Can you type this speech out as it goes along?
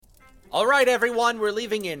All right, everyone, we're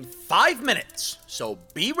leaving in 5 minutes. So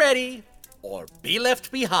be ready or be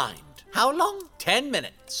left behind. How long? 10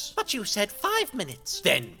 minutes. But you said 5 minutes.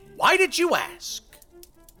 Then why did you ask?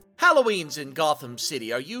 Halloweens in Gotham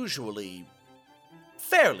City are usually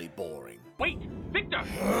fairly boring. Wait, Victor!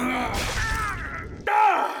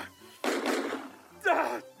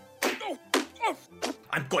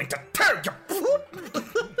 I'm going to tear you!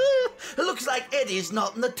 Looks like Eddie's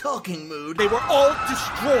not in the talking mood. They were all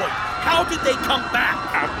destroyed. How did they come back?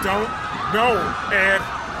 I don't know, Ed.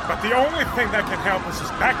 But the only thing that can help us is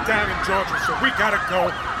back down in Georgia, so we gotta go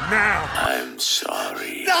now. I'm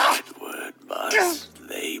sorry, Edward, but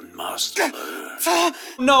they must learn.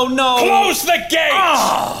 No. Close the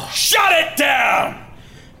gates! Shut it down!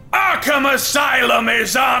 Arkham Asylum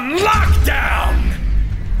is on lockdown!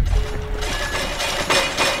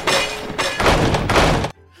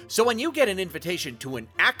 So when you get an invitation to an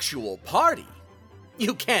actual party,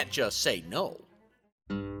 you can't just say no.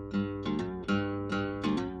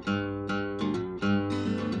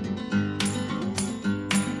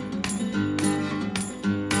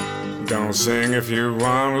 Don't sing if you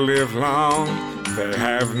want to live long. They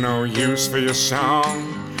have no use for your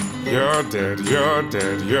song. You're dead, you're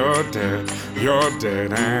dead, you're dead. You're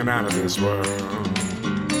dead and out of this world.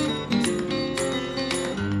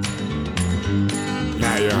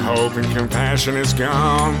 Now your hope and compassion is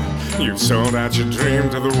gone. You've sold out your dream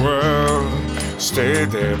to the world. Stay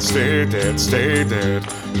dead, stay dead, stay dead.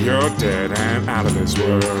 You're dead and out of this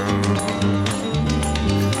world.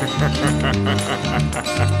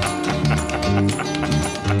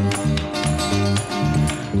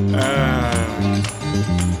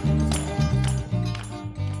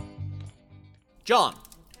 John,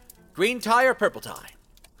 green tie or purple tie?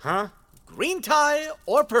 Huh? Green tie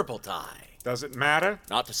or purple tie? Does it matter?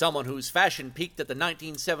 Not to someone whose fashion peaked at the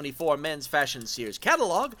 1974 Men's Fashion Sears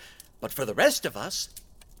catalog, but for the rest of us,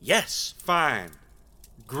 yes. Fine.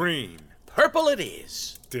 Green. Purple it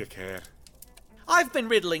is. Dickhead. I've been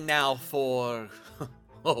riddling now for,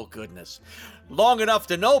 oh goodness, long enough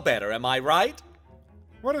to know better, am I right?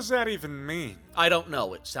 What does that even mean? I don't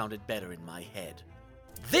know, it sounded better in my head.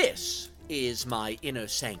 This is my inner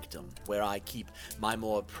sanctum, where I keep my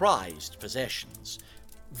more prized possessions.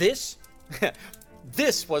 This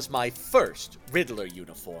was my first Riddler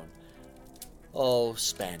uniform. Oh,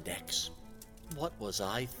 spandex. What was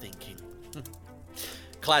I thinking?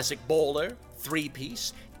 Classic bowler,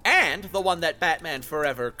 3-piece, and the one that Batman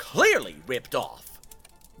Forever clearly ripped off.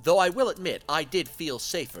 Though I will admit, I did feel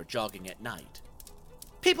safer jogging at night.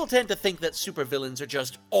 People tend to think that supervillains are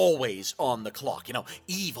just always on the clock,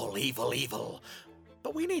 evil, evil, evil.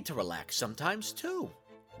 But we need to relax sometimes, too.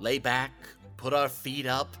 Lay back, put our feet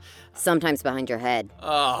up. Sometimes behind your head.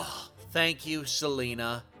 Oh, thank you,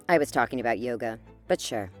 Selena. I was talking about yoga, but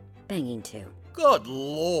sure, banging too. Good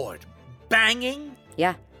Lord, banging?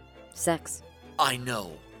 Yeah, sex. I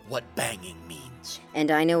know what banging means.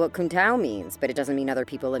 And I know what kuntao means, but it doesn't mean other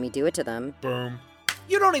people let me do it to them. Boom.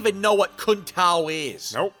 You don't even know what kuntao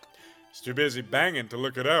is. Nope. It's too busy banging to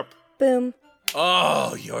look it up. Boom.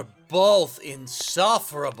 Oh, you're both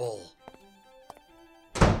insufferable.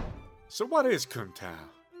 So what is kuntao?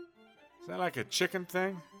 Is that like a chicken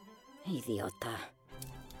thing? Idiota.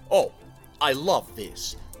 Oh, I love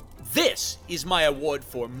this. This is my award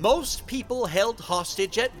for most people held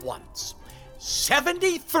hostage at once.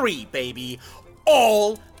 73, baby.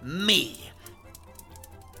 All me.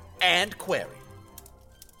 And Query.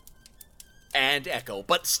 And Echo.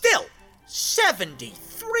 But still,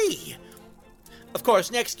 73. Of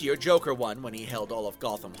course, next year, Joker won when he held all of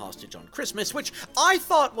Gotham hostage on Christmas, which I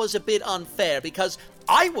thought was a bit unfair because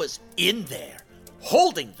I was in there,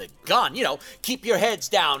 holding the gun. Keep your heads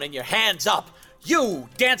down and your hands up. You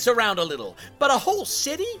dance around a little. But a whole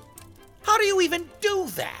city? How do you even do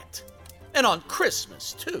that? And on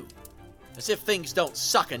Christmas, too. As if things don't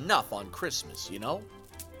suck enough on Christmas,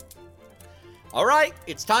 All right,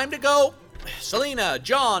 it's time to go. Selena,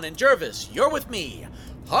 John, and Jervis, you're with me.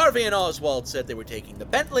 Harvey and Oswald said they were taking the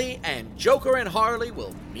Bentley, and Joker and Harley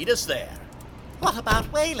will meet us there. What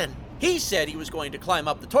about Waylon? He said he was going to climb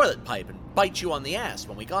up the toilet pipe and bite you on the ass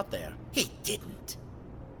when we got there. He didn't.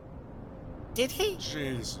 Did he?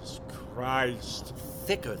 Jesus Christ.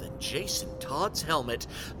 Thicker than Jason Todd's helmet.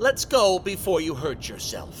 Let's go before you hurt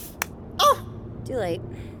yourself. Oh! Too late.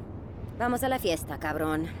 Vamos a la fiesta,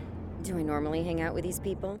 cabrón. Do I normally hang out with these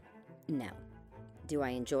people? No. Do I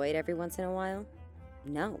enjoy it every once in a while?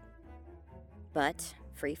 No. But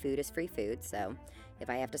free food is free food, so if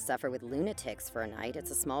I have to suffer with lunatics for a night, it's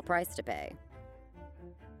a small price to pay.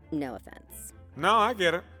 No offense. No, I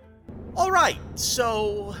get it. All right,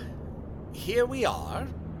 so here we are.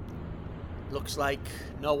 Looks like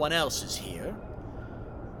no one else is here.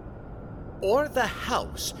 Or the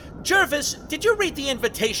house. Jervis, did you read the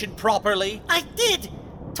invitation properly? I did.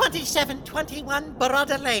 2721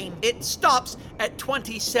 Barada Lane. It stops at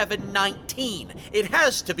 2719. It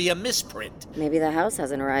has to be a misprint. Maybe the house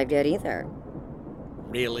hasn't arrived yet either.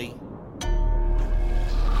 Really?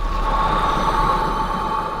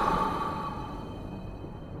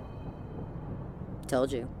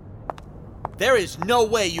 Told you. There is no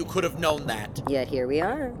way you could have known that. Yet here we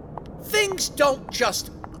are. Things don't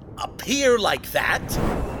just appear like that.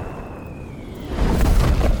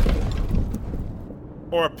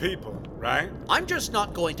 Or people, right? I'm just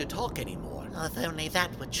not going to talk anymore. Oh, if only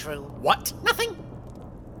that were true. What? Nothing.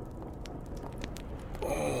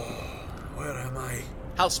 Where am I?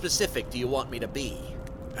 How specific do you want me to be?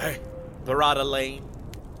 Hey, Barada Lane?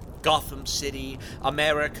 Gotham City?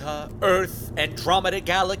 America? Earth? Andromeda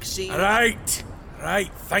Galaxy? right,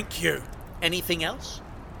 thank you. Anything else?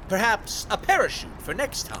 Perhaps a parachute for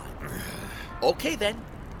next time. Okay then.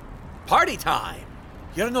 Party time.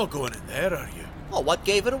 You're not going in there, are you? Oh, what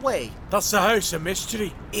gave it away? That's the house of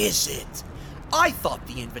mystery. Is it? I thought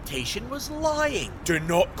the invitation was lying. Do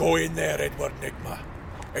not go in there, Edward Nigma.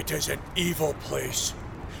 It is an evil place.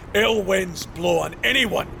 Ill winds blow on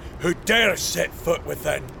anyone who dares set foot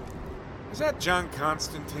within. Is that John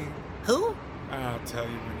Constantine? Who? I'll tell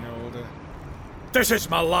you when you're older. This is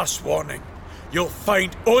my last warning. You'll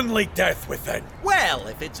find only death within. Well,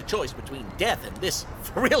 if it's a choice between death and this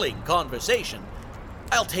thrilling conversation,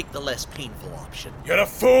 I'll take the less painful option. You're a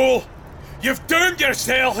fool! You've doomed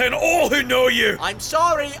yourself and all who know you! I'm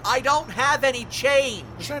sorry, I don't have any change.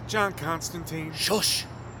 Is that John Constantine? Shush!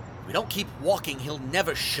 If we don't keep walking, he'll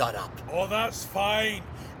never shut up. Oh, that's fine.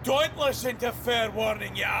 Don't listen to fair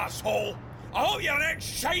warning, you asshole. I hope your next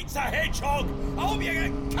shite's a hedgehog. I hope you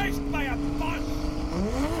get kissed by a bus.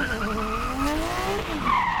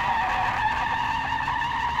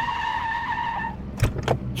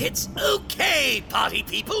 It's okay, party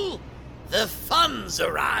people. The fun's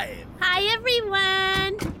arrived. Hi,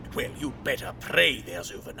 everyone. Well, you'd better pray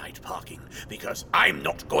there's overnight parking, because I'm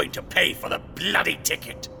not going to pay for the bloody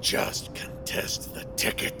ticket. Just contest the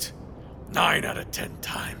ticket. 9 out of 10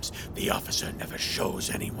 times, the officer never shows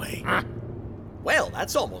anyway. Well,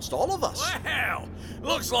 that's almost all of us. Well,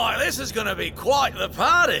 looks like this is going to be quite the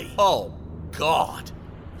party. Oh, God.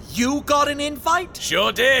 You got an invite?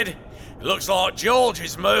 Sure did. Looks like George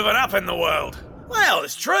is moving up in the world. Well,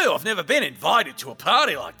 it's true. I've never been invited to a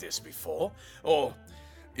party like this before. Or,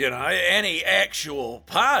 any actual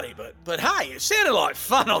party. But hey, it sounded like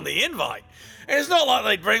fun on the invite. And it's not like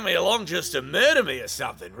they'd bring me along just to murder me or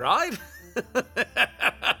something, right?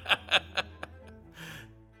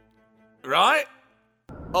 Right?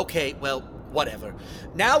 Okay, well, whatever.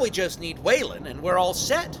 Now we just need Waylon and we're all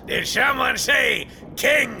set. Did someone say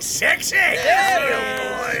King Sexy?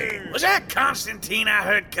 Hey, boy. Was that Constantine I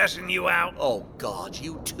heard cussing you out? Oh, God,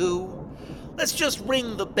 you too? Let's just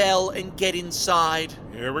ring the bell and get inside.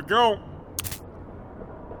 Here we go.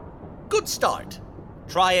 Good start.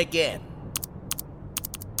 Try again.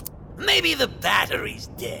 Maybe the battery's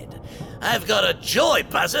dead. I've got a joy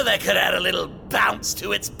buzzer that could add a little bounce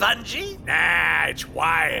to its bungee. Nah, it's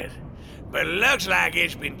wired. But it looks like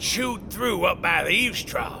it's been chewed through up by the eaves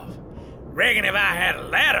trough. Reckon if I had a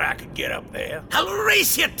ladder, I could get up there. I'll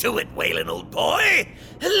race you to it, Waylon, old boy.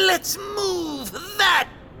 Let's move that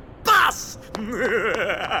bus.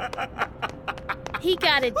 He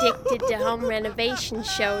got addicted to home renovation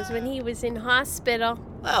shows when he was in hospital.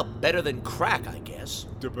 Well, better than crack, I guess.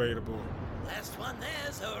 Debatable. Last one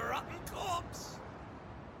there's a rotten corpse.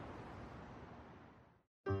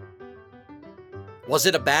 Was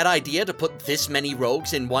it a bad idea to put this many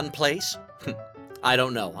rogues in one place? I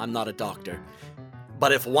don't know, I'm not a doctor.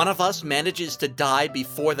 But if one of us manages to die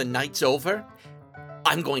before the night's over,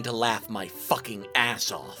 I'm going to laugh my fucking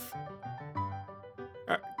ass off.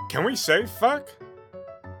 Can we say fuck?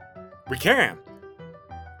 We can.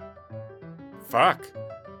 Fuck.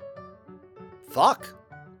 Fuck.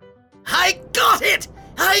 I got it!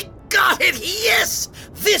 I got it! Yes!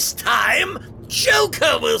 This time,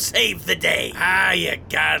 Joker will save the day. Ah, you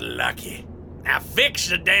got lucky. Now fix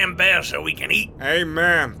the damn bell so we can eat.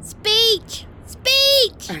 Amen. Speech!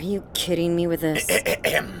 Speech! Are you kidding me with this?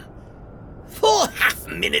 4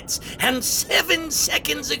 minutes and 7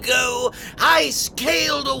 seconds ago, I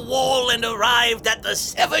scaled a wall and arrived at the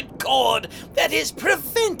severed cord that is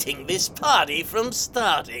preventing this party from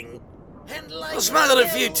starting. And like I smuggled a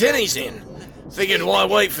few tinnies in. Figured why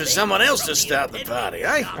wait for someone else to start the party,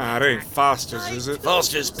 eh? It ain't Foster's, is it?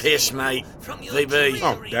 Foster's piss, mate. VB.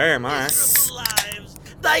 Oh, damn, all right.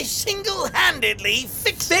 thy single-handedly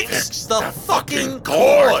fixing... Fix the fucking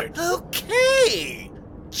cord! Okay.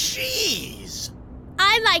 Jeez.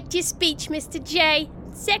 I liked your speech, Mr. J.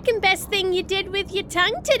 Second best thing you did with your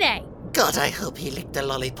tongue today. God, I hope he licked a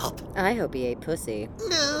lollipop. I hope he ate pussy.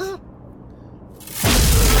 No.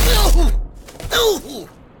 No.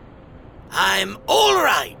 I'm all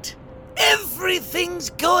right. Everything's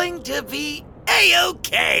going to be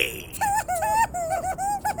A-okay.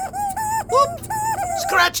 Whoop.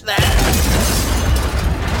 Scratch that.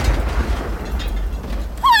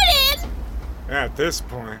 Puddin'! At this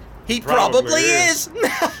point, He probably is.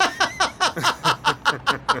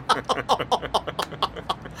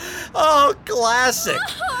 Oh, classic.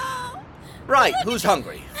 Right, who's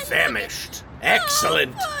hungry? Famished.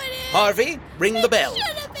 Excellent. Harvey, ring the bell.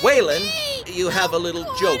 Waylon, you have a little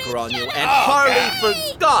joker on you. And Harley, for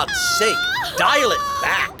God's sake, dial it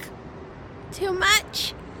back. Too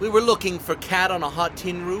much? We were looking for cat on a hot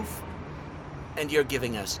tin roof, and you're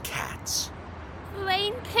giving us cats.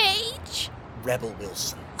 Lane Page? Rebel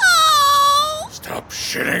Wilson. Oh! Stop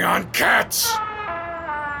shitting on cats!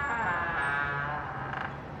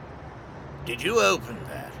 Did you open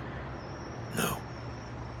that? No.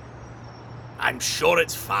 I'm sure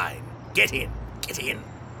it's fine. Get in. Get in.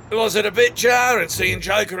 Was it a bit jarring seeing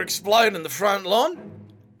Joker explode in the front lawn?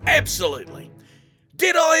 Absolutely.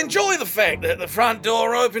 Did I enjoy the fact that the front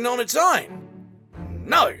door opened on its own?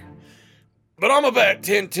 No. But I'm about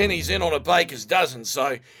 10 tinnies in on a baker's dozen,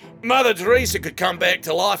 so Mother Teresa could come back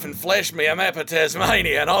to life and flash me a map of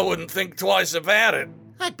Tasmania and I wouldn't think twice about it.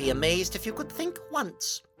 I'd be amazed if you could think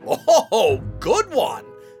once. Oh, good one.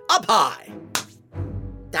 Up high.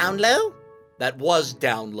 Down low? That was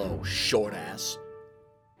down low, short ass.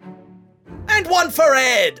 And one for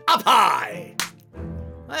Ed. Up high.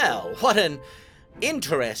 Well, what an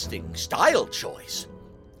interesting style choice.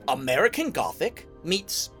 American Gothic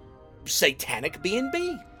meets satanic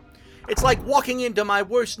B&B. It's like walking into my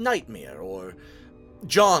worst nightmare or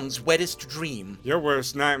John's wettest dream. your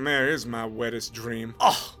worst nightmare is my wettest dream.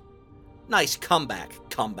 Oh, nice comeback.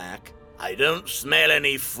 I don't smell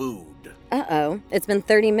any food. Uh-oh. It's been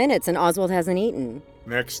 30 minutes and Oswald hasn't eaten.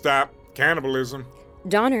 Next stop, cannibalism.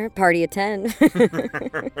 Donner, party at 10.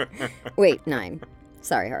 Wait, 9.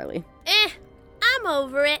 Sorry, Harley. I'm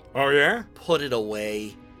over it. Oh, yeah? Put it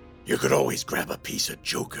away. You could always grab a piece of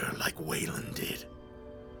Joker like Waylon did.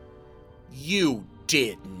 You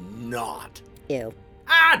did not. Ew.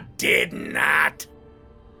 I did not.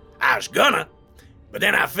 I was gonna, but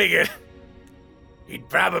then I figured he'd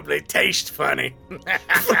probably taste funny.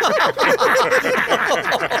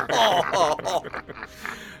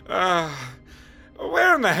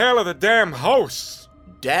 Where in the hell are the damn hosts?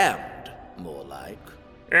 Damned, more like.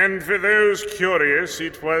 And for those curious,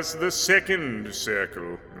 it was the second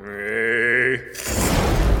circle.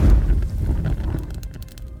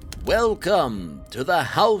 Welcome to the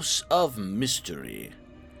House of Mystery.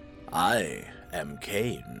 I am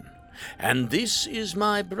Cain, and this is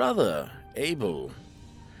my brother, Abel.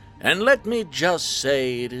 And let me just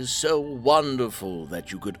say it is so wonderful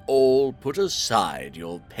that you could all put aside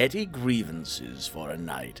your petty grievances for a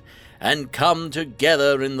night and come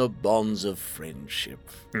together in the bonds of friendship.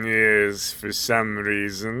 Yes, for some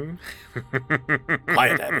reason.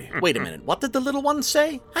 Quiet, Abby. Wait a minute. What did the little one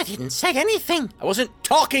say? I didn't say anything. I wasn't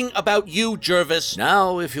talking about you, Jervis.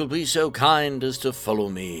 Now, if you'll be so kind as to follow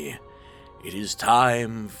me, it is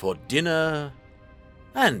time for dinner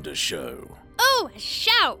and a show. Oh, a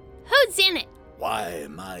show. Who's in it? Why,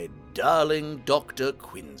 my darling Dr.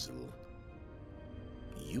 Quinzel,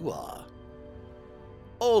 you are.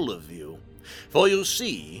 All of you. For you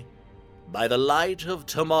see, by the light of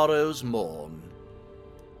tomorrow's morn,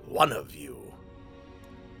 one of you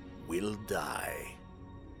will die.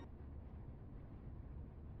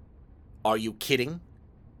 Are you kidding?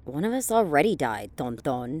 One of us already died,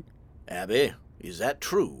 Tonton. Abby, is that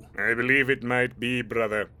true? I believe it might be,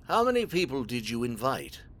 brother. How many people did you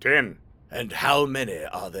invite? 10. And how many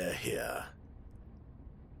are there here?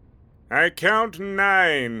 I count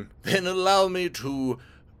 9. Then allow me to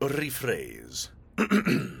rephrase.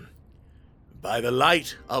 By the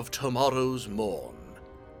light of tomorrow's morn,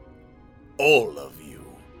 all of you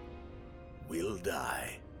will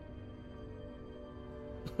die.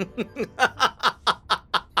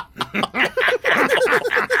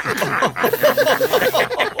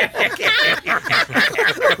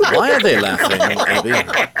 Why are they laughing, Abby?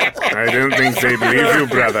 I don't think they believe you,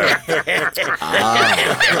 brother.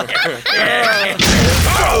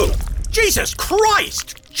 Oh! Jesus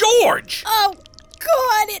Christ! George! Oh,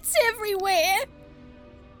 God, it's everywhere.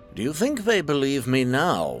 Do you think they believe me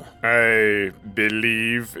now? I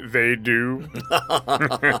believe they do.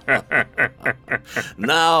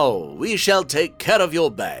 Now we shall take care of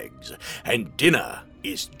your bags, and dinner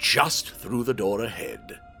is just through the door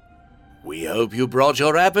ahead. We hope you brought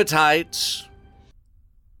your appetites.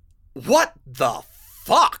 What the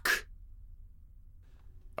fuck?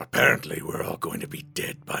 Apparently, we're all going to be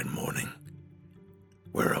dead by morning.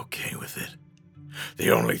 We're okay with it.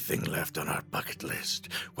 The only thing left on our bucket list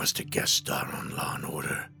was to guest star on Law and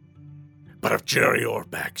Order. But if Jerry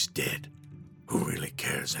Orbach's dead, who really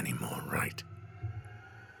cares anymore, right?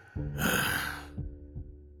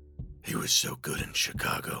 He was so good in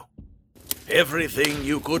Chicago. Everything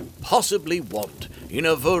you could possibly want in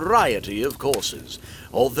a variety of courses.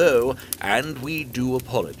 Although, and we do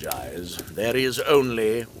apologize, there is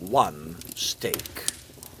only one steak.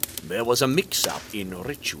 There was a mix-up in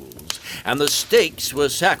rituals, and the steaks were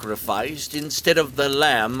sacrificed instead of the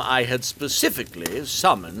lamb I had specifically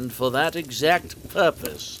summoned for that exact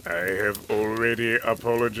purpose. I have already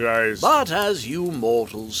apologized. But as you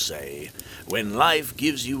mortals say, when life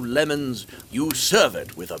gives you lemons, you serve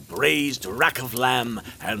it with a braised rack of lamb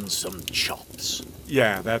and some chops.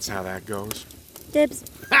 Yeah, that's how that goes. Dibs.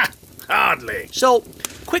 Ha! Hardly. So,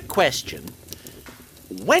 quick question.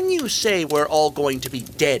 When you say we're all going to be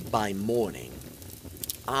dead by morning,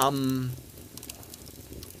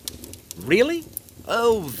 really?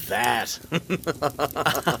 Oh, that.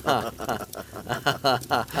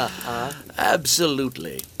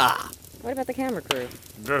 Absolutely. What about the camera crew?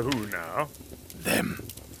 The who now? Them.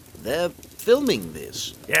 They're filming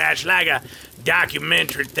this. Yeah, it's like a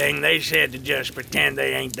documentary thing. They said to just pretend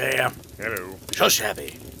they ain't there. Hello. Shush,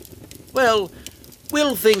 Abby. Well,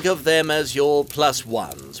 we'll think of them as your plus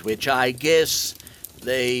ones, which I guess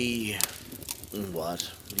they...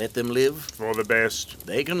 What? Let them live? For the best.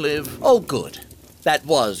 They can live. Oh, good. That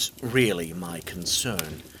was really my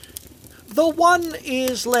concern. The one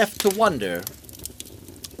is left to wonder,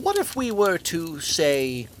 what if we were to,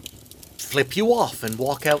 say, flip you off and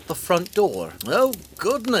walk out the front door? Oh,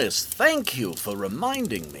 goodness, thank you for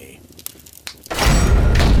reminding me.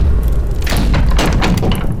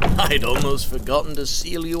 I'd almost forgotten to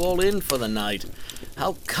seal you all in for the night.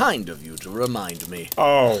 How kind of you to remind me.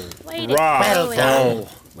 Oh, Way to bravo. go, Done.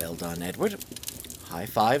 Well done, Edward. High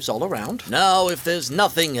fives all around. Now, if there's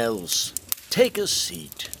nothing else, take a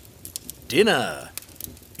seat. Dinner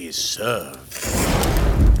is served.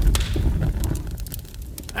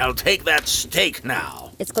 I'll take that steak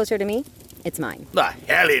now. It's closer to me. It's mine. The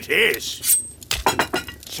hell it is.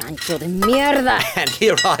 Chancho de mierda! And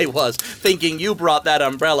here I was, thinking you brought that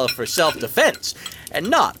umbrella for self-defense, and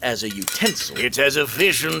not as a utensil. It's as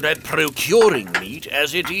efficient at procuring meat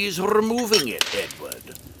as it is removing it,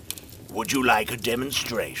 Edward. Would you like a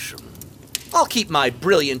demonstration? I'll keep my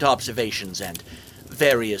brilliant observations and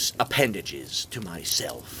various appendages to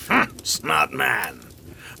myself. Smart man.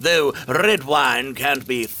 Though red wine can't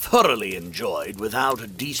be thoroughly enjoyed without a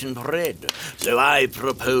decent red, so I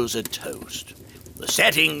propose a toast. The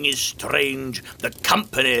setting is strange, the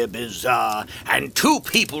company bizarre, and 2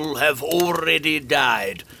 people have already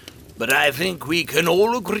died. But I think we can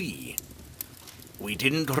all agree we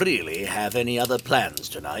didn't really have any other plans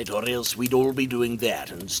tonight, or else we'd all be doing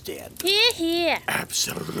that instead. Here, here.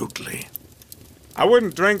 Absolutely. I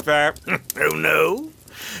wouldn't drink that. Oh, no?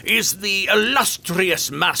 Is the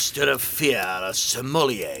illustrious master of fear a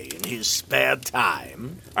sommelier in his spare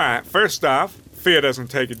time? All right, first off, Fear doesn't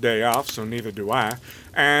take a day off, so neither do I.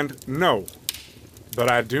 And no, but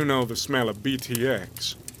I do know the smell of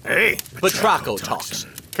BTX. Hey, Batraco talks.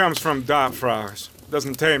 Comes from dot frogs.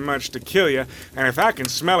 Doesn't take much to kill you, and if I can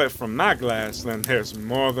smell it from my glass, then there's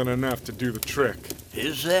more than enough to do the trick.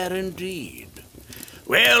 is there indeed?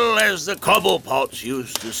 Well, as the Cobblepots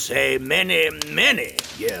used to say many, many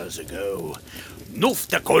years ago, Nuf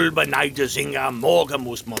der Kolbe Neidesinger, morgen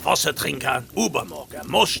muss man Wasser trinken, übermorgen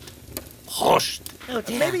musst. Prost.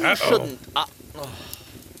 Maybe you shouldn't.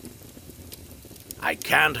 I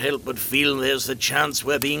can't help but feel there's the chance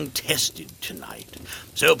we're being tested tonight.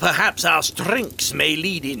 So perhaps our strengths may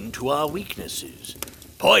lead into our weaknesses.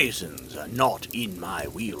 Poisons are not in my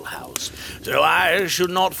wheelhouse, so I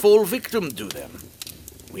should not fall victim to them.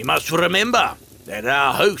 We must remember that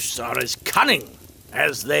our hosts are as cunning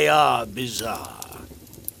as they are bizarre.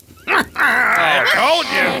 I told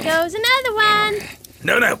There you. goes another one.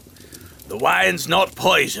 No. The wine's not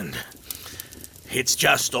poisoned. It's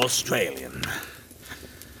just Australian.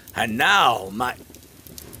 And now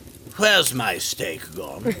where's my steak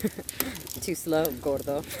gone? Too slow,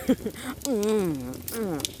 gordo.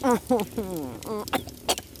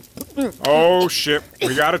 Oh, shit.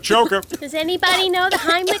 We got a choker. Does anybody know the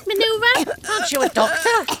Heimlich maneuver? Aren't you a doctor?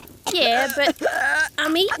 Yeah, but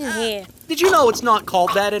I'm eating here. Did you know it's not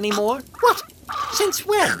called that anymore? What? Since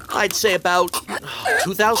when? I'd say about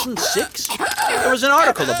 2006. There was an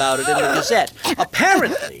article about it in the Gazette.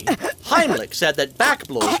 Apparently, Heimlich said that back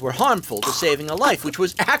blows were harmful to saving a life, which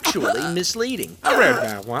was actually misleading. I read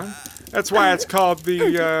that one. That's why it's called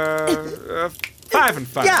the, 5 and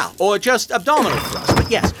 5. Yeah, or just abdominal thrust.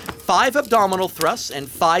 But yes, 5 abdominal thrusts and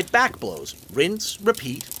 5 back blows. Rinse,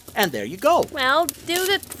 repeat, and there you go. Well, do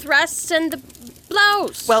the thrusts and the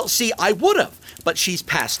blows. Well, see, I would have, but she's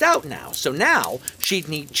passed out now, so now she'd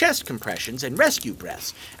need chest compressions and rescue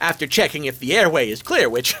breaths after checking if the airway is clear,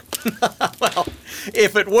 which, well,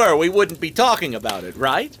 if it were, we wouldn't be talking about it,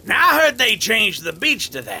 right? Now I heard they changed the beats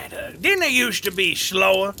to that. Didn't it used to be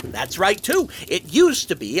slower? That's right, too. It used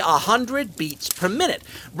to be 100 beats per minute,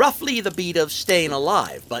 roughly the beat of staying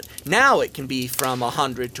alive, but now it can be from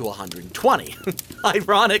 100 to 120.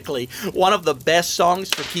 Ironically, one of the best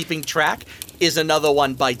songs for keeping track is Another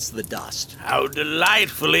One Bites the Dust. How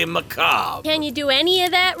delightfully macabre. Can you do any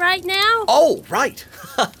of that right now? Oh, right.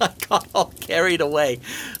 I got all carried away.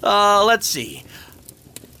 Let's see.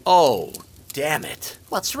 Oh, damn it.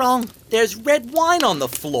 What's wrong? There's red wine on the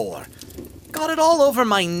floor. Got it all over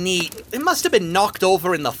my knee. It must have been knocked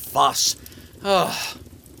over in the fuss. Oh,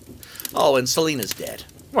 and Selena's dead.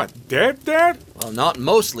 What, dead, Dad? Well, not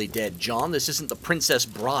mostly dead, John. This isn't the Princess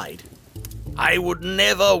Bride. I would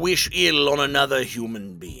never wish ill on another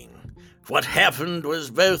human being. What happened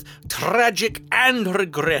was both tragic and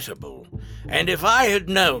regrettable. And if I had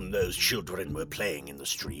known those children were playing in the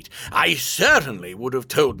street, I certainly would have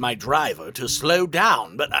told my driver to slow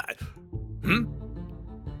down, but I...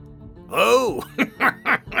 Oh,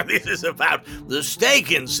 this is about the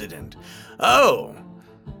steak incident. Oh.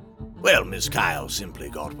 Well, Miss Kyle simply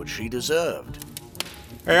got what she deserved.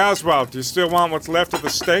 Hey, Oswald, do you still want what's left of the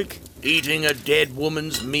steak? Eating a dead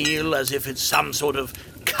woman's meal as if it's some sort of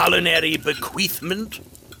culinary bequeathment?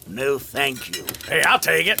 No, thank you. Hey, I'll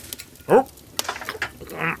take it. Oh.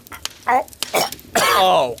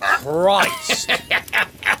 Oh, Christ.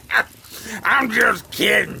 I'm just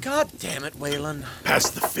kidding. God damn it, Waylon. Pass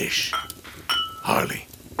the fish. Harley,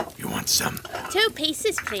 you want some? 2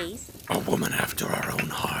 pieces, please. A woman after our own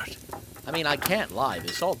heart. I mean, I can't lie.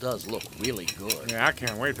 This all does look really good. Yeah, I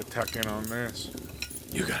can't wait to tuck in on this.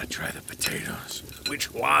 You gotta try the potatoes.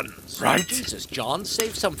 Which ones? Right? Jesus, John,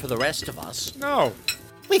 save some for the rest of us. No.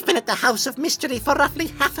 We've been at the House of Mystery for roughly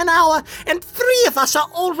half an hour, and 3 of us are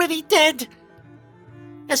already dead.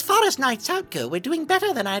 As far as nights out go, we're doing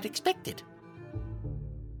better than I'd expected.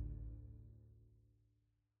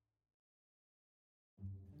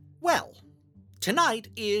 Well, tonight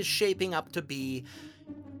is shaping up to be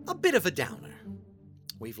a bit of a downer.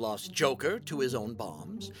 We've lost Joker to his own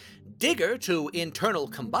bombs, Digger to internal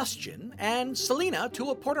combustion, and Selena to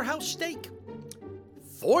a porterhouse steak.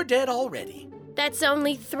 4 dead already. That's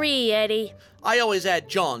only 3, Eddie. I always add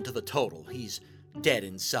John to the total. He's dead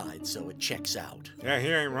inside, so it checks out. Yeah, he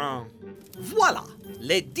ain't wrong. Voilà,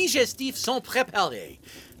 les digestifs sont préparés.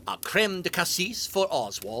 A crème de cassis for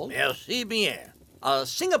Oswald. Merci bien. A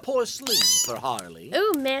Singapore sling for Harley.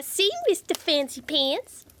 Oh, merci, Mr. Fancy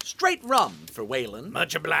Pants. Straight rum for Waylon.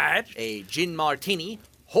 Much obliged. A gin martini.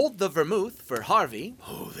 Hold the vermouth for Harvey.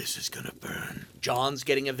 Oh, this is gonna burn. John's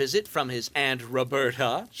getting a visit from his Aunt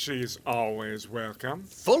Roberta. She's always welcome.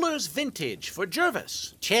 Fuller's Vintage for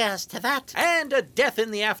Jervis. Cheers to that. And a death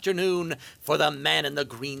in the afternoon for the man in the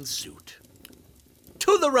green suit.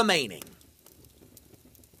 To the remaining.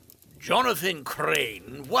 Jonathan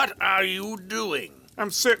Crane, what are you doing? I'm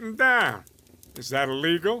sitting down. Is that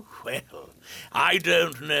illegal? Well, I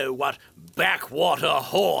don't know what backwater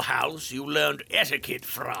whorehouse you learned etiquette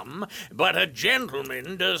from, but a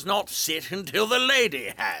gentleman does not sit until the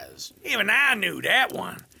lady has. Even I knew that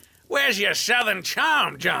one. Where's your southern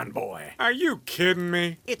charm, John boy? Are you kidding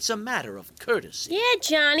me? It's a matter of courtesy. Yeah,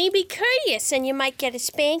 Johnny, be courteous and you might get a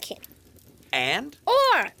spanking. And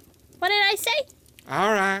Or, what did I say?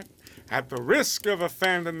 All right. At the risk of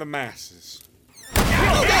offending the masses.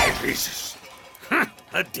 Jesus.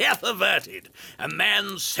 A death averted. A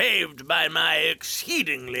man saved by my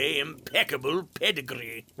exceedingly impeccable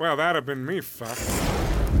pedigree. Well, that'd have been me, fuck.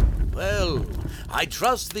 well, I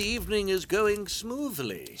trust the evening is going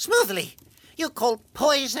smoothly. Smoothly? You call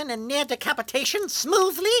poison and near decapitation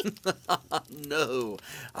smoothly? No,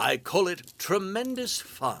 I call it tremendous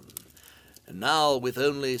fun. And now, with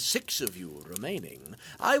only 6 of you remaining,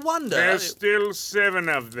 I wonder... There's still 7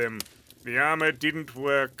 of them. The armor didn't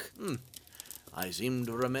work. I seem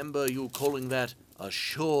to remember you calling that a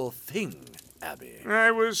sure thing. Abby?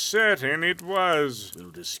 I was certain it was.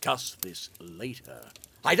 We'll discuss this later.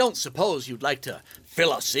 I don't suppose you'd like to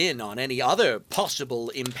fill us in on any other possible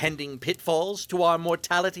impending pitfalls to our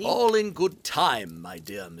mortality? All in good time, my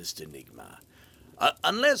dear Mr. Enigma.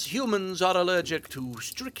 Unless humans are allergic to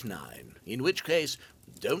strychnine, in which case,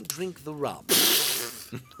 don't drink the rum.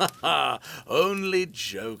 Only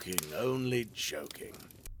joking, only joking.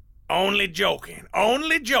 Only joking,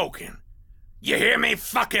 only joking. You hear me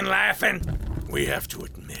fucking laughing? We have to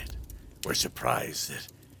admit, we're surprised that,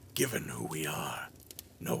 given who we are,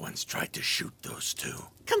 no one's tried to shoot those two.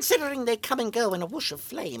 Considering they come and go in a whoosh of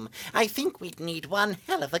flame, I think we'd need one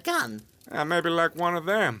hell of a gun. Maybe like one of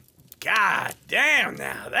them. God damn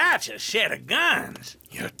now, that's a set of guns.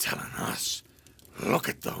 You're telling us? Look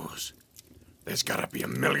at those. There's gotta be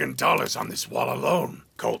 $1 million on this wall alone.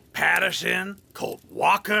 Colt Patterson, Colt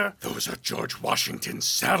Walker, those are George Washington's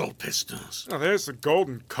saddle pistols. Oh, there's the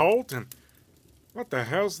Golden Colt, and what the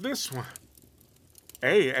hell's this one?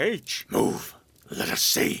 A.H. Move. Let us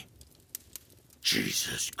see.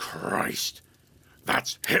 Jesus Christ.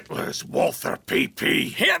 That's Hitler's Walther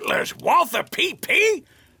PP. Hitler's Walther PP?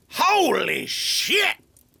 Holy shit!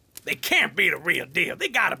 They can't be the real deal. They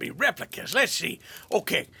gotta be replicas. Let's see.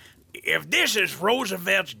 Okay, if this is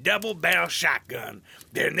Roosevelt's double-barrel shotgun,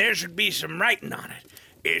 then there should be some writing on it.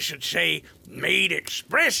 It should say, made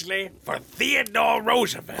expressly for Theodore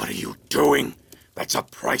Roosevelt. What are you doing? That's a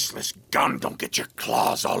priceless gun. Don't get your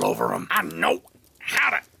claws all over him. I know how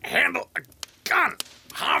to handle a gun.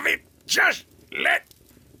 Harvey, just let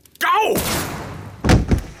go!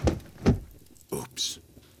 Oops.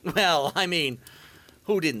 Well, I mean,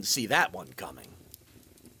 who didn't see that one coming?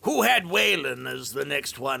 Who had Waylon as the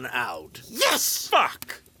next one out? Yes!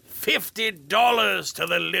 Fuck! $50 to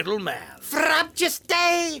the little man. Frabjous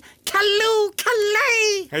day! Callooh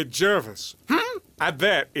Calais! Hey, Jervis. I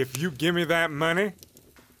bet if you give me that money,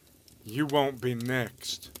 you won't be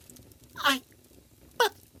next.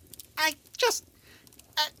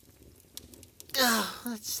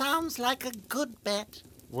 It sounds like a good bet.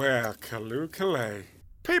 Well, Callooh Calais.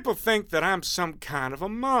 People think that I'm some kind of a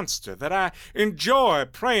monster, that I enjoy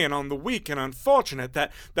preying on the weak and unfortunate,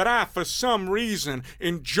 that I, for some reason,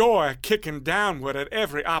 enjoy kicking downward at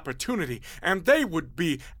every opportunity, and they would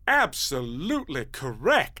be absolutely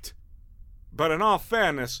correct. But in all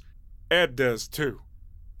fairness, Ed does too.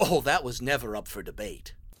 Oh, that was never up for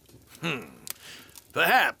debate.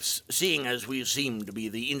 Perhaps, seeing as we seem to be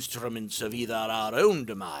the instruments of either our own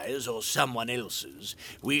demise or someone else's,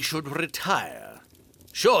 we should retire.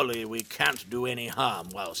 Surely we can't do any harm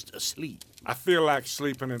whilst asleep. I feel like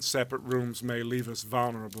sleeping in separate rooms may leave us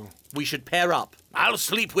vulnerable. We should pair up. I'll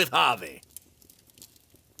sleep with Harvey.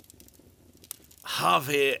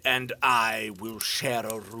 Harvey and I will share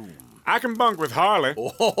a room. I can bunk with Harley.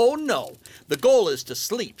 Oh, no. The goal is to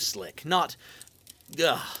sleep, Slick, not...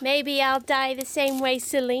 Maybe I'll die the same way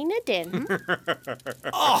Selena did.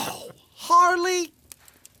 Oh, Harley,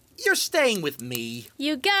 you're staying with me.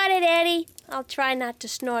 You got it, Eddie. I'll try not to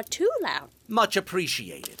snore too loud. Much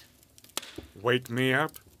appreciated. Wake me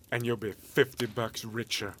up, and you'll be $50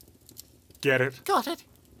 richer. Get it? Got it.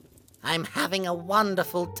 I'm having a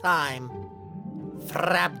wonderful time.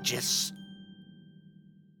 Frabjous.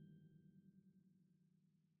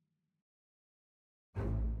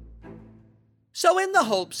 So in the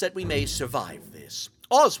hopes that we may survive this,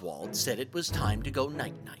 Oswald said it was time to go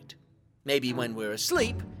night-night. Maybe when we're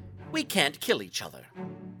asleep, we can't kill each other.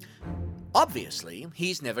 Obviously,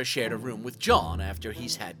 he's never shared a room with John after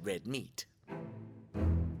he's had red meat.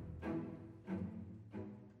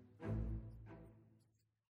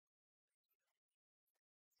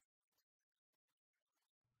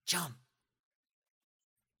 John.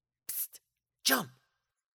 Psst. John.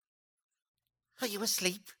 Are you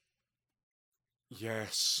asleep?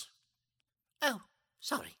 Yes. Oh,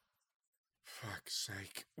 sorry. Fuck's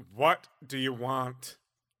sake. What do you want?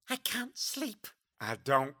 I can't sleep. I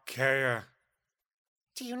don't care.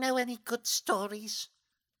 Do you know any good stories?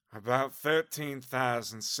 About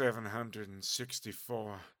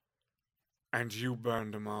 13,764. And you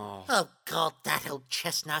burned them all. Oh, God, that old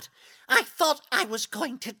chestnut. I thought I was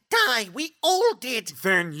going to die. We all did.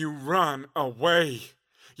 Then you run away.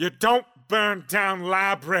 You don't burn down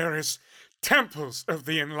libraries, temples of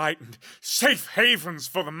the enlightened, safe havens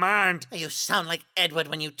for the mind. You sound like Edward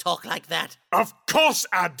when you talk like that. Of course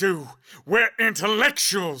I do. We're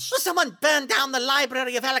intellectuals. Well, someone burned down the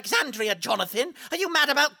Library of Alexandria, Jonathan. Are you mad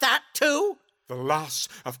about that, too? The loss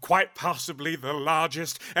of quite possibly the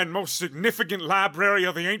largest and most significant library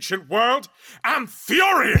of the ancient world? I'm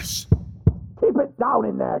furious! Keep it down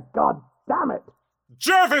in there, God damn it!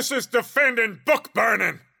 Jervis is defending book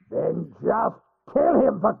burning! Then just kill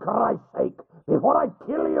him, for Christ's sake, before I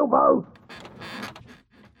kill you both!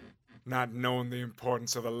 Not knowing the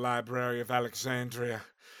importance of the Library of Alexandria.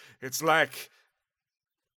 It's like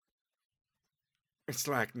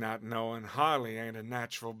not knowing Harley ain't a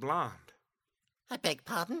natural blonde. I beg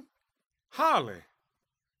pardon? Harley,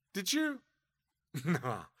 did you?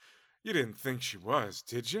 No, you didn't think she was,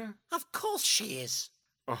 did you? Of course she is.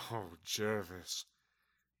 Oh, Jervis.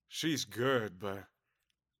 She's good, but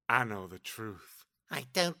I know the truth. I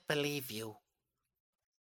don't believe you.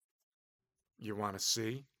 You want to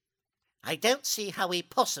see? I don't see how we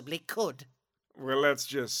possibly could. Well, let's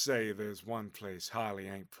just say there's one place Harley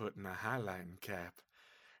ain't putting a highlighting cap.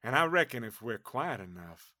 And I reckon if we're quiet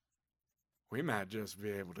enough, we might just be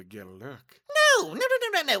able to get a look. No.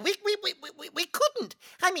 We couldn't.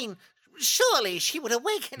 I mean, surely she would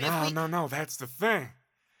awaken if we... No, that's the thing.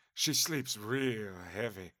 She sleeps real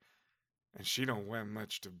heavy, and she don't wear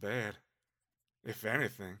much to bed, if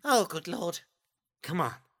anything. Oh, good Lord. Come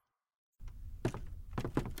on.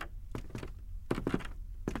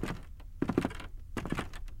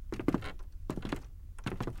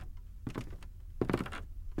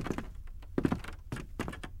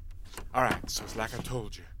 All right, so it's like I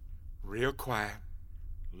told you. Real quiet,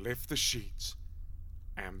 lift the sheets,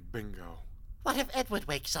 and bingo. What if Edward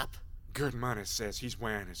wakes up? Good money says he's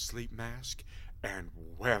wearing his sleep mask and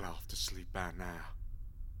well off to sleep by now.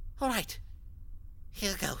 All right.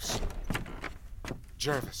 Here goes.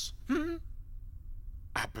 Jervis.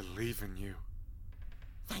 I believe in you.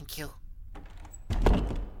 Thank you.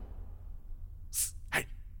 Hey,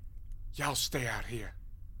 y'all stay out here.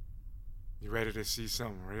 You ready to see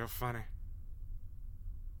something real funny?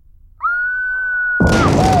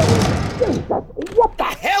 What the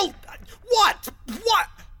hell? What?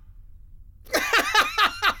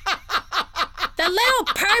 The little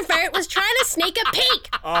pervert was trying to sneak a peek.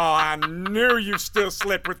 Oh, I knew you'd still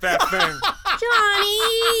slip with that thing.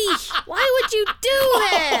 Johnny, why would you do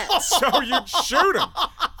this? So you'd shoot him.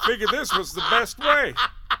 Figured this was the best way.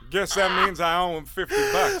 Guess that means I owe him $50,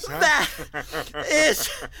 huh? That is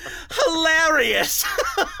hilarious.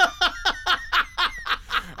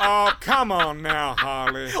 Oh, come on now,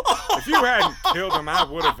 Harley. If you hadn't killed him, I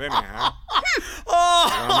would have anyhow.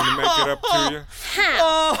 Want me to make it up to you?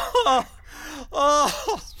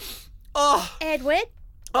 Edward,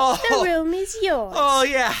 Oh, the room is yours. oh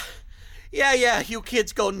yeah. Yeah, you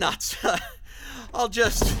kids go nuts. I'll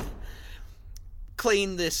just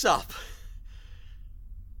clean this up.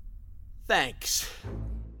 Thanks.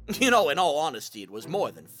 You know, in all honesty, it was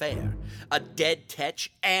more than fair. A dead Tetch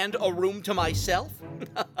and a room to myself?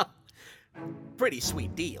 Pretty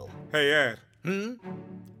sweet deal. Hey, Ed.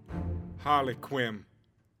 Harley Quinn.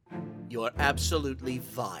 You're absolutely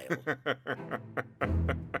vile.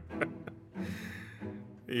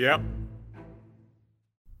 Yep.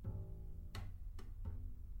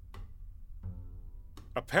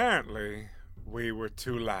 Apparently, we were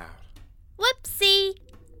too loud. Whoopsie.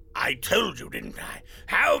 I told you, didn't I?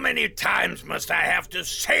 How many times must I have to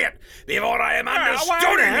say it before I am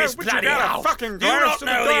understood in this bloody house? Fucking You don't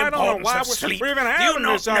know the importance of sleep. We're even You having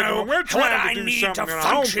don't this argument. know We're what trying I to do need something to in our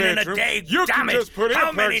own function in a bedroom. day. You Damn can it! just put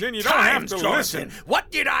How earplugs many in. You don't have times, to Jonathan? listen.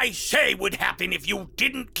 What did I say would happen if you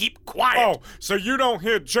didn't keep quiet? Oh, so you don't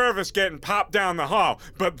hear Jervis getting popped down the hall,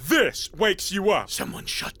 but this wakes you up. Someone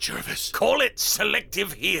shut Jervis. Call it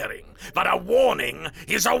selective hearing, but a warning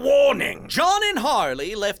is a warning. John and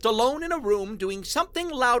Harley left alone in a room doing something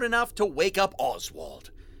loud enough to wake up Oswald.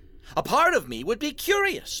 A part of me would be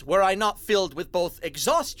curious were I not filled with both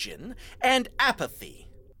exhaustion and apathy.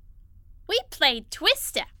 We played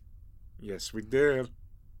Twister. Yes, we did.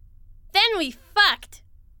 Then we fucked.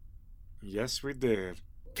 Yes, we did.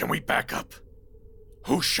 Can we back up?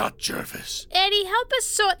 Who shot Jervis? Eddie, help us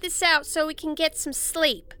sort this out so we can get some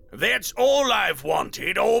sleep. That's all I've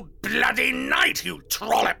wanted all bloody night, you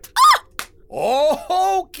trollop!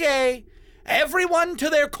 Oh, okay. Everyone to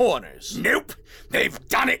their corners. Nope, they've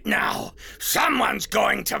done it now. Someone's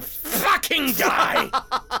going to fucking die.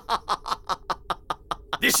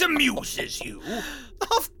 This amuses you.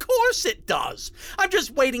 Of course it does. I'm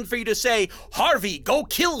just waiting for you to say, Harvey, go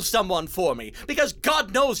kill someone for me, because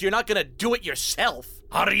God knows you're not going to do it yourself.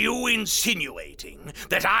 Are you insinuating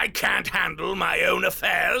that I can't handle my own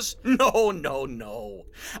affairs? No.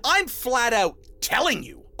 I'm flat out telling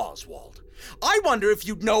you, Oswald. I wonder if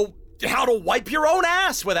you'd know how to wipe your own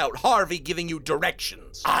ass without Harvey giving you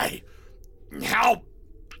directions. How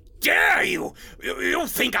dare you? You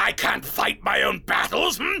think I can't fight my own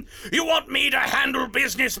battles, You want me to handle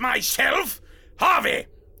business myself? Harvey,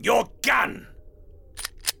 your gun.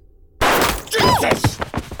 Jesus!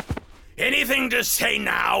 Anything to say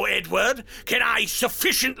now, Edward? Can I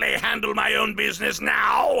sufficiently handle my own business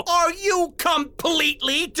now? Are you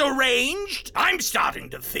completely deranged? I'm starting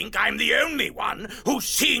to think I'm the only one who's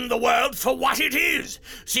seeing the world for what it is,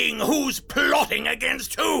 seeing who's plotting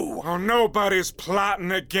against who. Oh, nobody's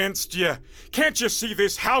plotting against you. Can't you see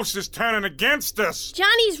this house is turning against us?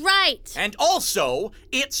 Johnny's right. And also,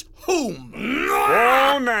 it's whom?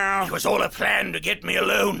 Oh, now. It was all a plan to get me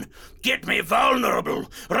alone, get me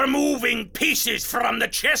vulnerable, removing pieces from the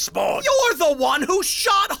chessboard. You're the one who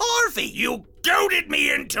shot Harvey! You goaded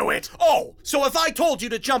me into it. Oh, so if I told you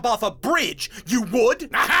to jump off a bridge, you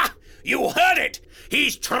would? Aha! You heard it!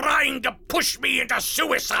 He's trying to push me into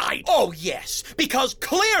suicide! Oh, yes, because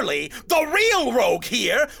clearly the real rogue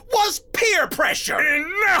here was peer pressure!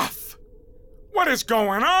 Enough! What is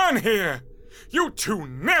going on here? You two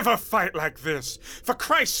never fight like this. For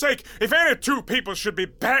Christ's sake, if any two people should be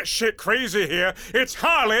batshit crazy here, it's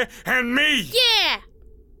Harley and me. Yeah.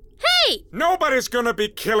 Hey! Nobody's gonna be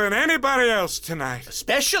killing anybody else tonight.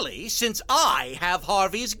 Especially since I have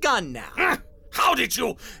Harvey's gun now. How did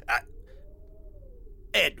you...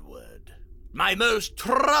 Edward, my most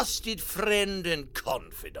trusted friend and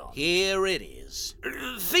confidant. Here it is.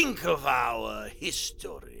 Think of our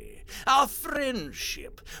history, our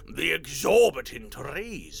friendship, the exorbitant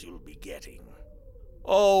raise you'll be getting.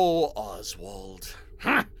 Oh, Oswald.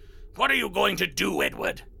 What are you going to do,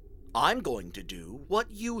 Edward? I'm going to do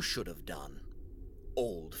what you should have done,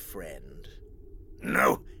 old friend.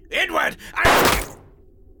 No, Edward!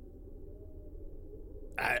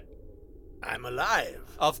 I'm alive.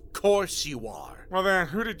 Of course you are. Well then,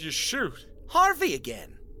 who did you shoot? Harvey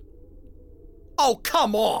again. Oh,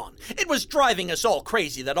 come on! It was driving us all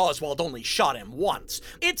crazy that Oswald only shot him once.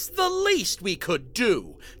 It's the least we could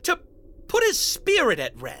do to put his spirit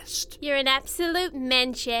at rest. You're an absolute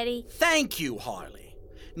mensch, Eddie. Thank you, Harley.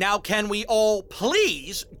 Now can we all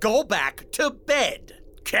please go back to bed?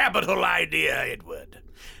 Capital idea, Edward.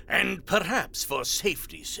 And perhaps for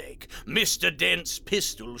safety's sake, Mr. Dent's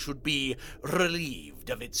pistol should be relieved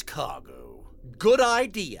of its cargo. Good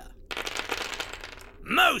idea.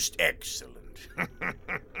 Most excellent.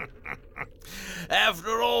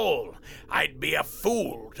 After all, I'd be a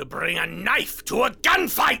fool to bring a knife to a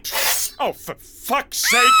gunfight! Oh, for fuck's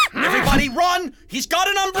sake! Everybody run! He's got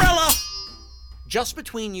an umbrella! Just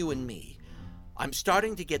between you and me, I'm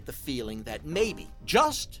starting to get the feeling that maybe,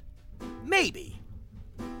 just maybe,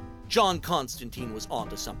 John Constantine was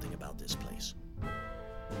onto something about this place.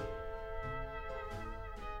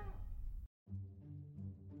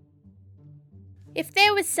 If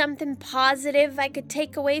there was something positive I could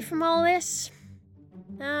take away from all this,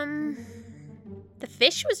 the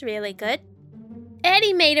fish was really good.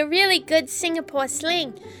 Eddie made a really good Singapore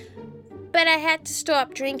sling, but I had to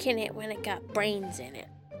stop drinking it when it got brains in it.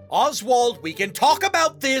 Oswald, we can talk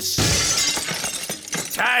about this.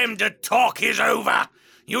 Time to talk is over.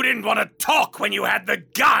 You didn't want to talk when you had the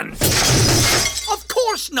gun. Of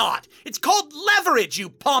course not. It's called leverage, you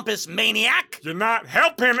pompous maniac. You're not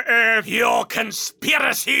helping, Ed. Your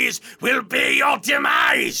conspiracies will be your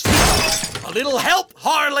demise. A little help,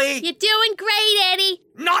 Harley. You're doing great, Eddie.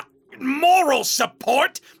 Not moral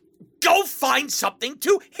support. Go find something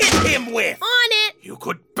to hit him with. On it. You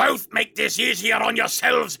could both make this easier on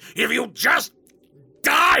yourselves if you just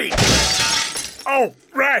died. Oh,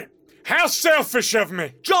 right. How selfish of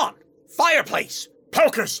me. John, fireplace.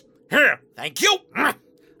 Pokers, here. Thank you.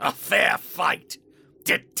 A fair fight.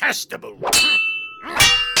 Detestable.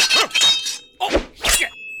 Oh, shit.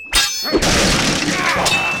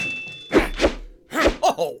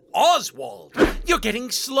 Oh, Oswald. You're getting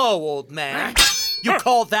slow, old man. You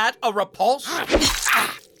call that a repulse?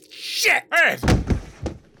 Shit! Ed!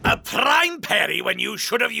 A prime parry when you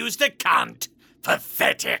should have used a cant.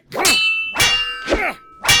 Pathetic.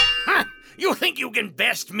 You think you can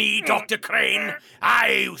best me, Dr. Crane?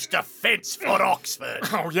 I used to fence for Oxford.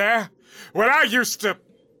 Oh, yeah? Well, I used to...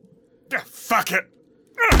 Fuck it.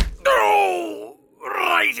 Oh,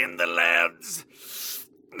 right in the lads.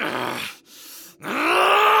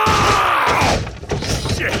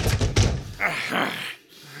 Shit.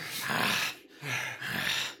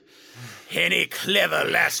 Any clever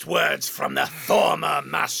last words from the former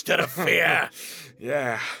master of fear?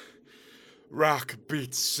 Yeah. Rock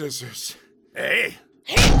beats scissors. Eh?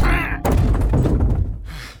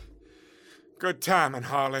 Good timing,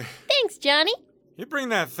 Harley. Thanks, Johnny. You bring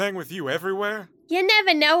that thing with you everywhere? You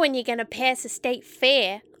never know when you're gonna pass a state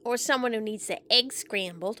fair or someone who needs their eggs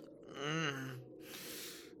scrambled.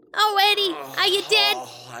 Oh, Eddie, are you dead?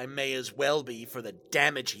 Oh, I may as well be for the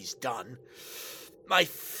damage he's done. My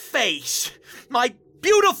face. My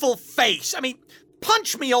beautiful face. I mean,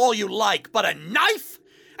 Punch me all you like, but a knife?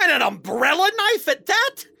 And an umbrella knife at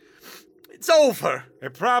that? It's over.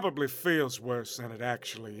 It probably feels worse than it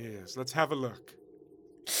actually is. Let's have a look.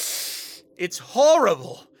 It's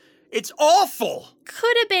horrible. It's awful.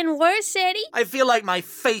 Could have been worse, Eddie. I feel like my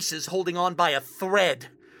face is holding on by a thread.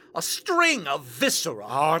 A string of viscera.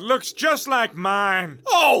 Oh, it looks just like mine.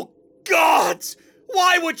 Oh, gods!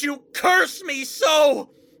 Why would you curse me so?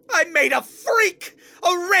 I made a freak,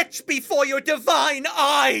 a wretch before your divine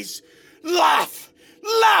eyes. Laugh!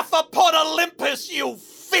 Laugh upon Olympus, you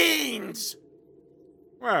fiends!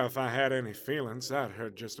 Well, if I had any feelings, I'd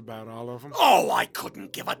hurt just about all of them. Oh, I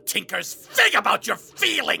couldn't give a tinker's fig about your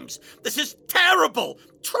feelings. This is terrible,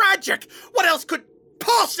 tragic. What else could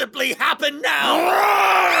possibly happen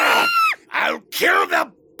now? I'll kill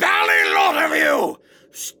the bally lot of you,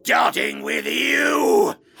 starting with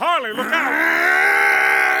you. Harley, look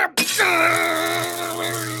out!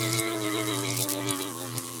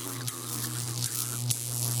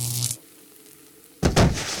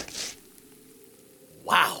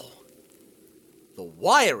 Wow. The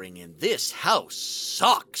wiring in this house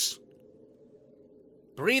sucks.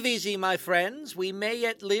 Breathe easy, my friends. We may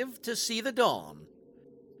yet live to see the dawn.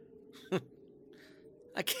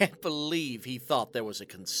 I can't believe he thought there was a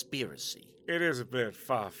conspiracy. It is a bit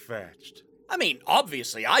far-fetched. I mean,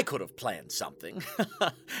 obviously I could have planned something.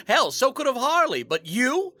 Hell, so could have Harley. But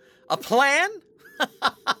you? A plan?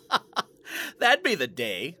 That'd be the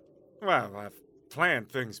day. Well, I've planned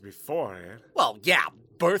things before, Ed. Well, yeah,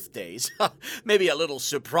 birthdays. Maybe a little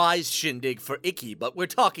surprise shindig for Icky, but we're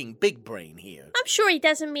talking big brain here. I'm sure he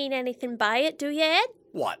doesn't mean anything by it, do you, Ed?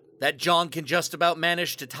 What? That John can just about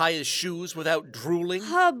manage to tie his shoes without drooling?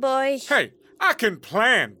 Oh, boy. Hey, I can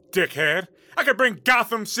plan, dickhead. I could bring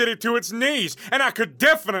Gotham City to its knees, and I could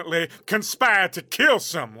definitely conspire to kill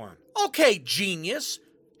someone. Okay, genius.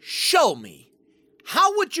 Show me.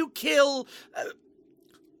 How would you kill...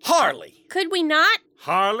 Harley? Could we not?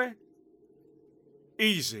 Harley?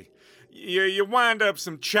 Easy. You wind up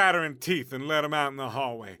some chattering teeth and let 'em out in the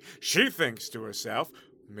hallway. She thinks to herself,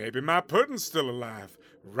 maybe my pudding's still alive.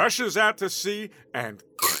 Rushes out to sea and...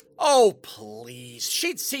 Oh, please.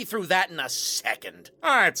 She'd see through that in a second.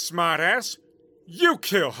 All right, smartass. You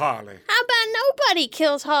kill Harley. How about nobody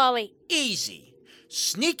kills Harley? Easy.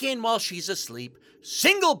 Sneak in while she's asleep.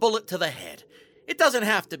 Single bullet to the head. It doesn't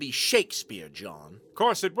have to be Shakespeare, John. Of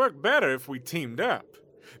course, it'd work better if we teamed up.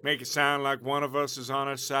 Make it sound like one of us is on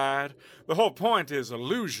her side. The whole point is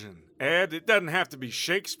illusion, Ed. It doesn't have to be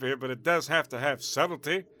Shakespeare, but it does have to have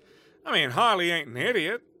subtlety. I mean, Harley ain't an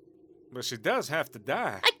idiot, but she does have to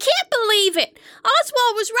die. I can't believe it.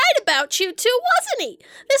 Oswald was right about you two, wasn't he?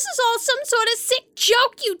 This is all some sort of sick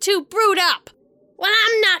joke you two brewed up. Well,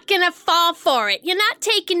 I'm not gonna fall for it. You're not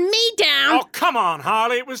taking me down. Oh, come on,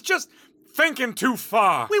 Harley. It was just thinking too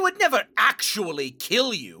far. We would never actually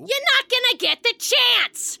kill you. You're not gonna get the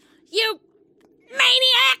chance, you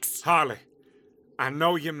maniacs! Harley, I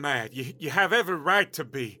know you're mad. You have every right to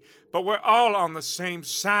be, but we're all on the same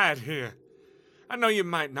side here. I know you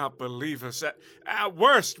might not believe us. At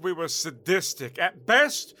worst, we were sadistic. At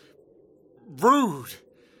best, rude.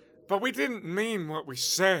 But we didn't mean what we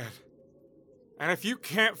said. And if you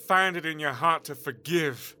can't find it in your heart to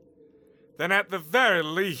forgive, then at the very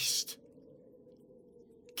least,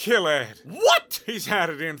 kill Ed. What? He's had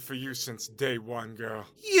it in for you since day one, girl.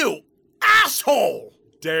 You asshole!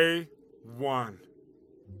 Day one.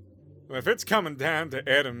 Well, if it's coming down to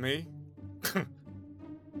Ed and me,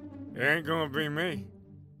 it ain't gonna be me.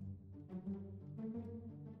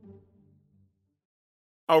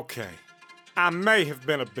 Okay, I may have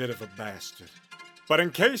been a bit of a bastard, but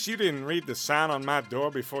in case you didn't read the sign on my door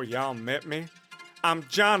before y'all met me, I'm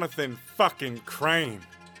Jonathan fucking Crane.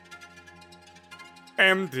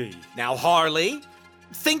 MD. Now, Harley,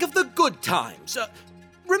 think of the good times.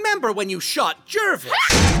 Remember when you shot Jervis?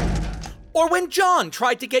 Or when John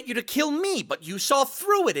tried to get you to kill me, but you saw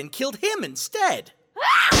through it and killed him instead?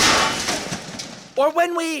 Or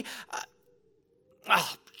when we...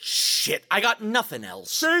 oh, shit, I got nothing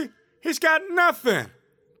else. See? He's got nothing.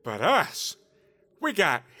 But us, we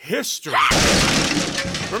got history.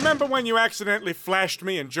 Remember when you accidentally flashed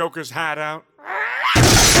me in Joker's hideout?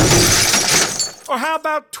 Or how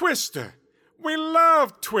about Twister? We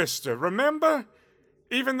love Twister, remember?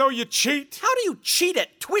 Even though you cheat? How do you cheat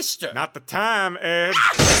at Twister? Not the time, Ed.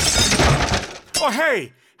 Or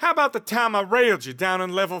hey, how about the time I railed you down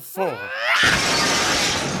in level 4?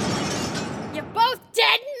 You're both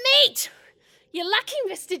dead meat! You're lucky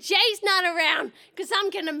Mr. J's not around, because I'm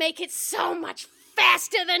gonna make it so much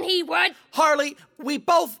faster than he would. Harley, we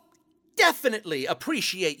both definitely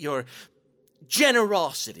appreciate your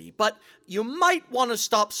generosity, but you might want to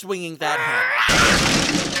stop swinging that hammer.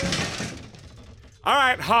 All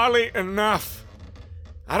right, Harley, enough.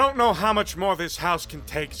 I don't know how much more this house can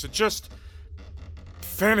take, so just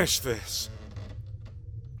finish this.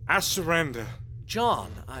 I surrender.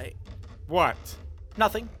 John, What?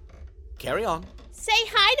 Nothing. Carry on. Say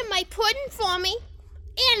hi to my pudding for me.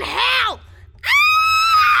 In hell!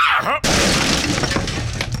 Huh?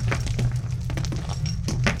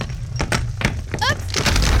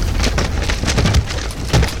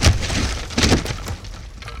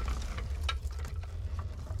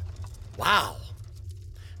 Wow.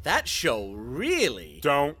 That show really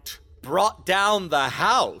Don't. brought down the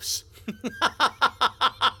house.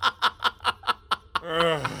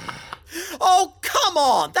 Oh, come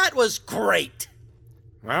on! That was great!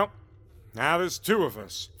 Well, now there's two of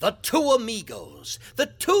us. The two amigos, the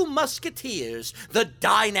two musketeers, the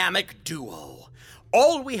dynamic duo.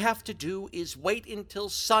 All we have to do is wait until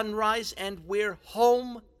sunrise and we're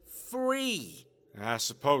home free. I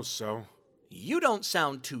suppose so. You don't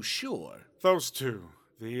sound too sure. Those two,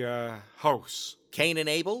 the hosts. Cain and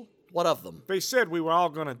Abel, what of them? They said we were all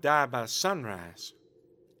gonna die by sunrise.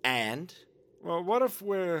 And? Well, what if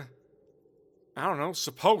we're, I don't know,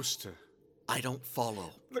 supposed to? I don't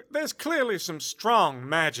follow. Look, there's clearly some strong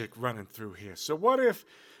magic running through here. So what if,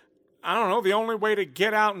 I don't know, the only way to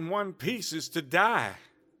get out in one piece is to die?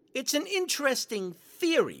 It's an interesting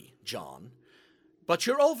theory, John, but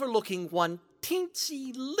you're overlooking one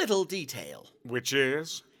teensy little detail. Which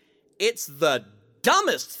is? It's the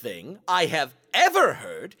dumbest thing I have ever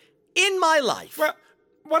heard in my life. Well,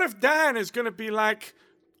 what if dying is gonna be like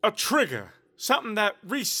a trigger? Something that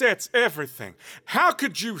resets everything. How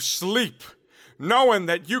could you sleep knowing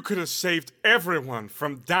that you could have saved everyone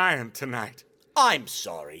from dying tonight? I'm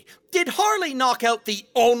sorry. Did Harley knock out the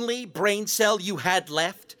only brain cell you had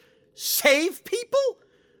left? Save people?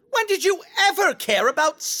 When did you ever care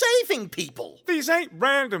about saving people? These ain't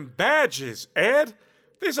random badges, Ed.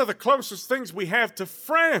 These are the closest things we have to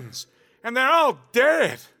friends. And they're all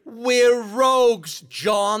dead. We're rogues,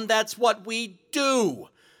 John. That's what we do.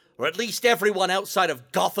 Or at least everyone outside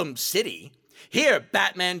of Gotham City. Here,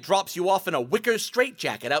 Batman drops you off in a wicker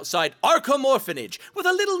straitjacket outside Arkham Orphanage with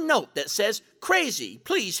a little note that says, "Crazy,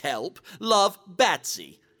 please help, love,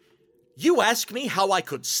 Batsy." You ask me how I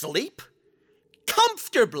could sleep?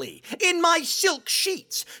 Comfortably, in my silk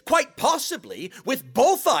sheets, quite possibly with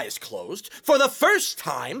both eyes closed for the first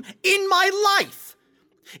time in my life.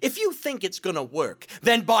 If you think it's gonna work,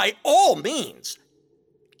 then by all means,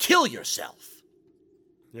 kill yourself.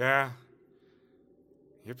 Yeah,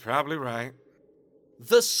 you're probably right.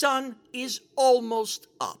 The sun is almost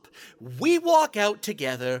up. We walk out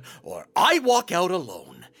together, or I walk out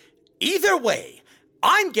alone. Either way,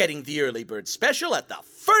 I'm getting the early bird special at the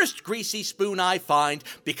first greasy spoon I find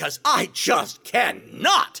because I just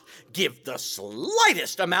cannot give the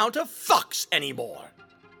slightest amount of fucks anymore.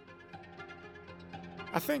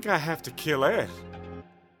 I think I have to kill Ed.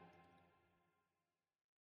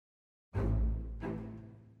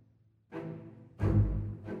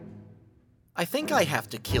 I think I have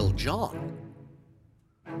to kill John.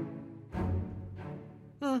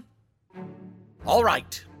 All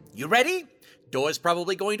right, you ready? Door's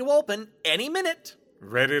probably going to open any minute.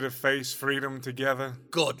 Ready to face freedom together?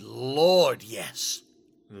 Good Lord, yes.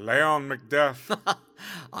 Leon Macduff.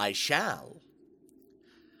 I shall.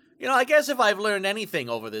 You know, I guess if I've learned anything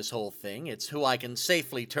over this whole thing, it's who I can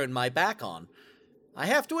safely turn my back on. I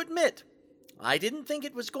have to admit, I didn't think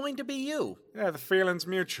it was going to be you. Yeah, the feeling's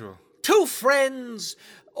mutual. Two friends,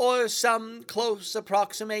 or some close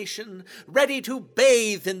approximation, ready to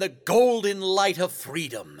bathe in the golden light of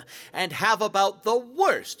freedom and have about the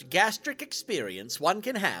worst gastric experience one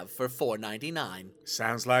can have for $4.99.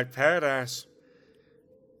 Sounds like paradise.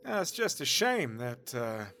 Yeah, it's just a shame that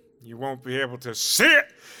you won't be able to see it.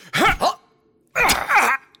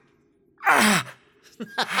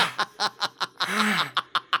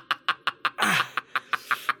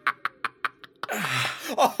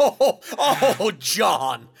 Oh,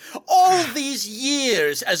 John, all these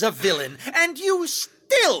years as a villain, and you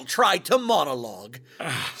still tried to monologue.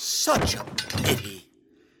 Such a pity.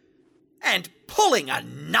 And pulling a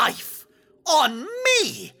knife on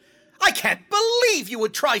me. I can't believe you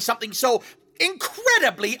would try something so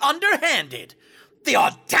incredibly underhanded. The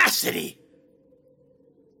audacity.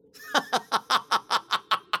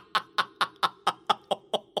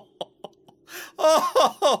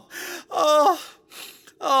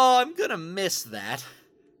 I'm gonna miss that.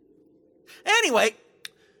 Anyway,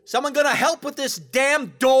 someone gonna help with this damn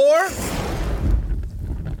door?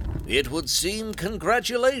 It would seem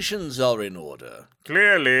congratulations are in order.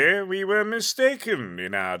 Clearly, we were mistaken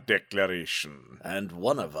in our declaration. And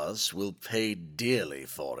one of us will pay dearly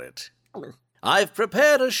for it. I've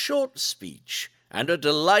prepared a short speech and a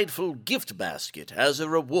delightful gift basket as a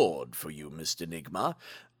reward for you, Mr. Nigma.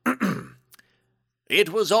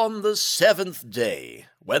 It was on the 7th day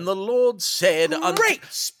when the Lord said... Great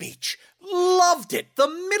speech! Loved it! The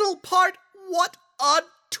middle part, what a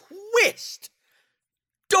twist!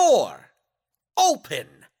 Door! Open!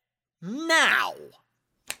 Now!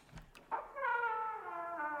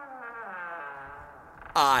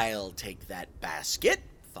 I'll take that basket,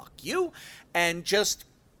 fuck you, and just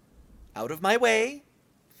out of my way,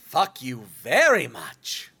 fuck you very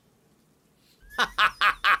much.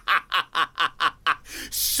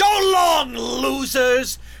 So long,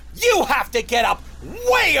 losers! You have to get up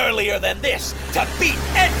way earlier than this to beat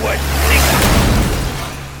Edward Nigma!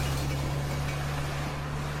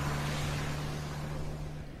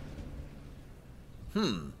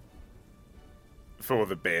 For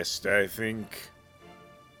the best, I think.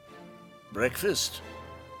 Breakfast?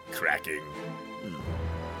 Cracking.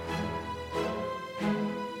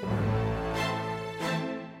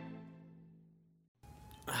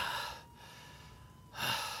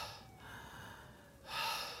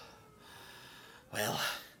 Well,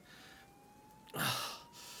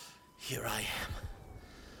 here I am.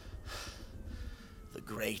 The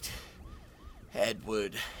great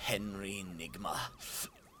Edward Henry Nigma,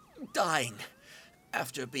 dying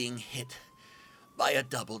after being hit by a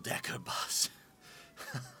double-decker bus.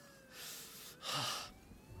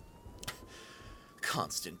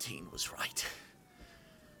 Constantine was right.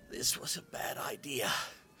 This was a bad idea.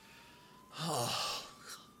 Oh,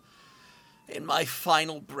 in my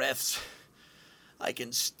final breaths, I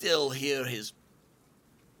can still hear his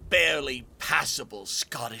barely passable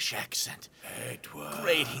Scottish accent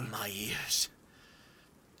grating my ears,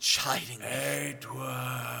 chiding me.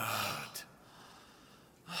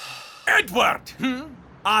 Edward!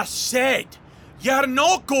 I said, you're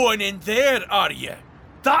not going in there, are you?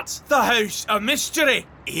 That's the house of mystery.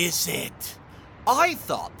 Is it? I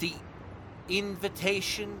thought the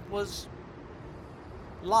invitation was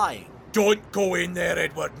lying. Don't go in there,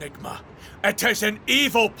 Edward Nigma. It is an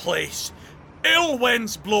evil place. Ill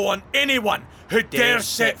winds blow on anyone who dare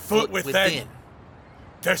set foot within.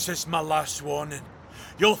 This is my last warning.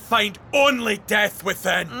 You'll find only death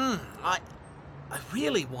within. I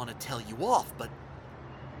really want to tell you off, but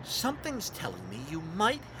something's telling me you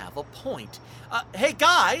might have a point. Hey,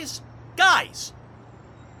 guys! Guys!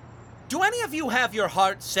 Do any of you have your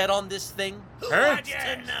heart set on this thing? Who wants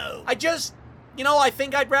to know? I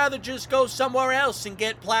think I'd rather just go somewhere else and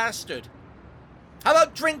get plastered. How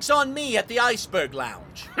about drinks on me at the Iceberg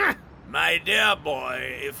Lounge? My dear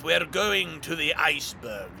boy, if we're going to the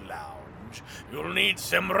Iceberg Lounge, you'll need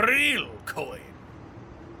some real coin.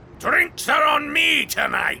 Drinks are on me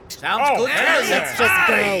tonight. Sounds good to me. Let's just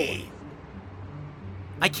go.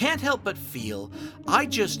 I can't help but feel I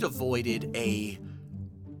just avoided a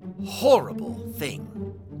horrible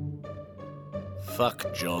thing.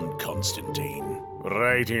 Fuck John Constantine.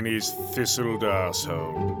 Right in his thistled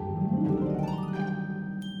arsehole.